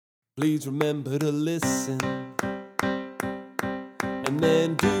Please remember to listen, and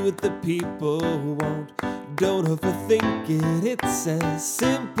then do what the people want. Don't overthink it, it's as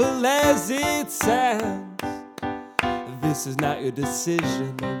simple as it sounds. This is not your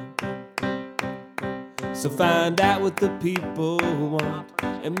decision, so find out what the people want,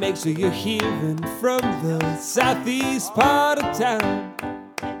 and make sure you're hearing from the southeast part of town.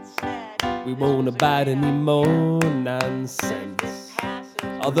 We won't abide any more nonsense,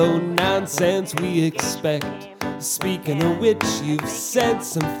 although nonsense we expect. Speaking of which, you've said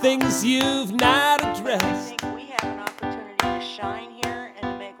some things you've not addressed. I think we have an opportunity to shine here and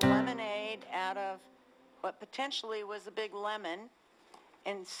to make lemonade out of what potentially was a big lemon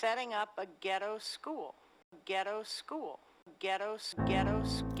in setting up a ghetto school. Ghetto school.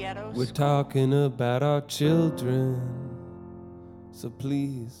 We're talking about our children, so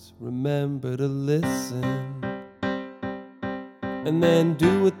please remember to listen, and then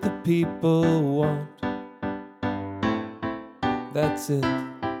do what the people want. That's it.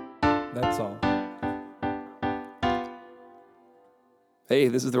 That's all. Hey,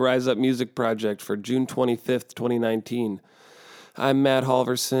 this is the Rise Up Music Project for June 25th, 2019. I'm Matt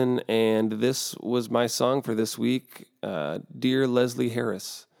Halverson, and this was my song for this week, Dear Leslie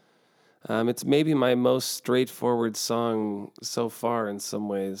Harris. It's maybe my most straightforward song so far in some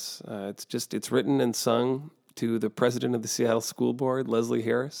ways. It's written and sung to the president of the Seattle School Board, Leslie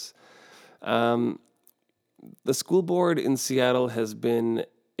Harris. The school board in Seattle has been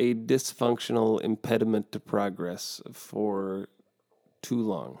a dysfunctional impediment to progress for too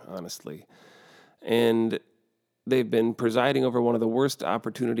long, honestly. And they've been presiding over one of the worst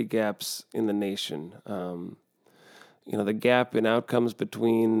opportunity gaps in the nation. The gap in outcomes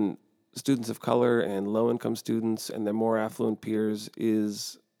between students of color and low-income students and their more affluent peers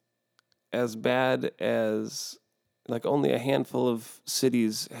is as bad as, like, only a handful of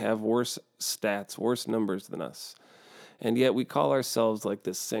cities have worse stats, worse numbers than us. And yet we call ourselves like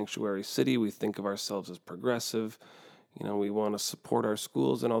this sanctuary city. We think of ourselves as progressive. We want to support our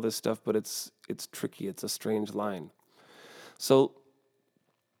schools and all this stuff, but it's tricky. It's a strange line. So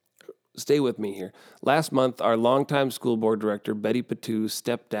stay with me here. Last month, our longtime school board director, Betty Patu,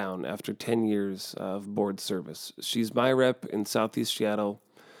 stepped down after 10 years of board service. She's my rep in Southeast Seattle,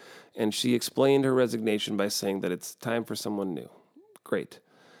 and she explained her resignation by saying that it's time for someone new. Great.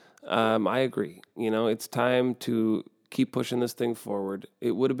 I agree. It's time to keep pushing this thing forward.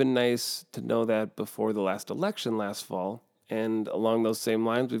 It would have been nice to know that before the last election last fall. And along those same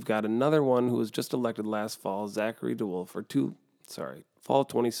lines, we've got another one who was just elected last fall, Zachary DeWolf, fall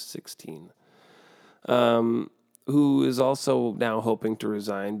 2016, who is also now hoping to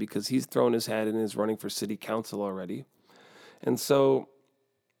resign because he's thrown his hat in and is running for city council already. And so,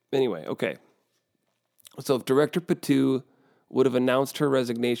 anyway, okay. So if Director Patu would have announced her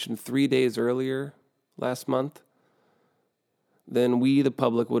resignation 3 days earlier last month, then we, the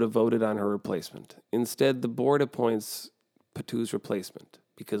public, would have voted on her replacement. Instead, the board appoints Patu's replacement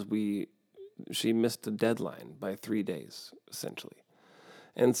because she missed a deadline by 3 days, essentially.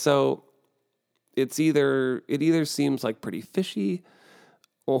 And so it either seems like pretty fishy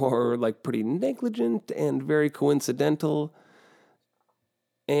or like pretty negligent and very coincidental.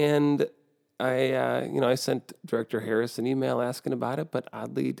 And I sent Director Harris an email asking about it, but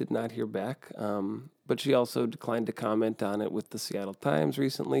oddly did not hear back. But she also declined to comment on it with the Seattle Times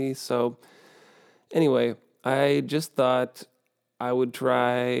recently. So anyway, I just thought I would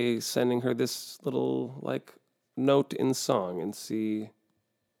try sending her this little note in song and see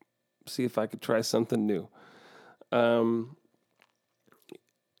if I could try something new.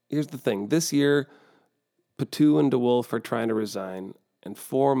 Here's the thing. This year, Patu and DeWolf are trying to resign, and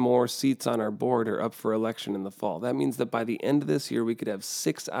 4 more seats on our board are up for election in the fall. That means that by the end of this year, we could have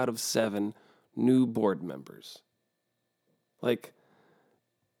 6 out of 7 new board members. The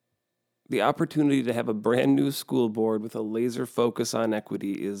opportunity to have a brand new school board with a laser focus on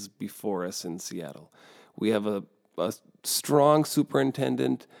equity is before us in Seattle. We have a strong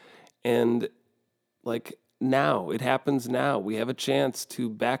superintendent, and now, it happens now. We have a chance to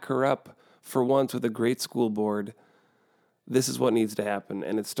back her up for once with a great school board. This is what needs to happen,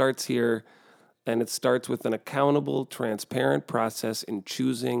 and it starts here, and it starts with an accountable, transparent process in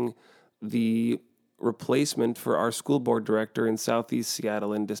choosing the replacement for our school board director in Southeast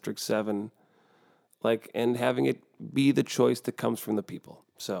Seattle in District 7, and having it be the choice that comes from the people.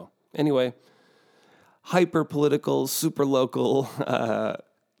 So, anyway, hyper-political, super local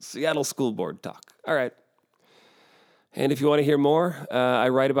Seattle school board talk. All right. And if you want to hear more, I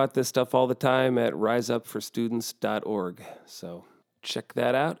write about this stuff all the time at riseupforstudents.org. So check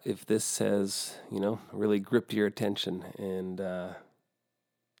that out if this has, really gripped your attention. And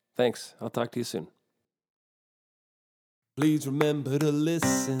Thanks. I'll talk to you soon. Please remember to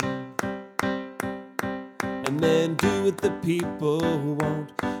listen, and then do what the people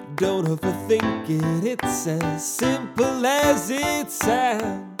want. Don't overthink it, it's as simple as it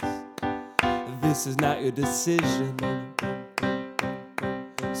sounds. This is not your decision,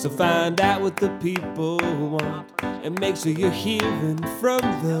 so find out what the people want, and make sure you're hearing from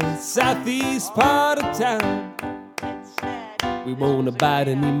the southeast part of town. We won't abide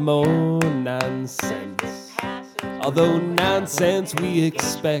any more nonsense, although nonsense we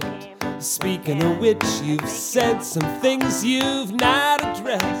expect. Speaking of which, you've said some things you've not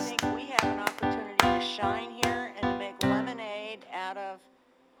addressed. I think we have an opportunity to shine here and to make lemonade out of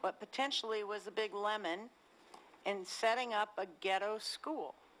what potentially was a big lemon in setting up a ghetto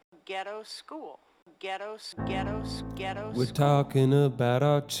school. Ghetto school. We're talking about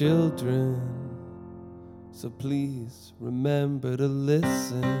our children, so please remember to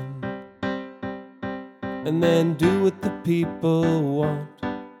listen, and then do what the people want.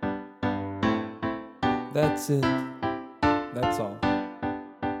 That's it. That's all.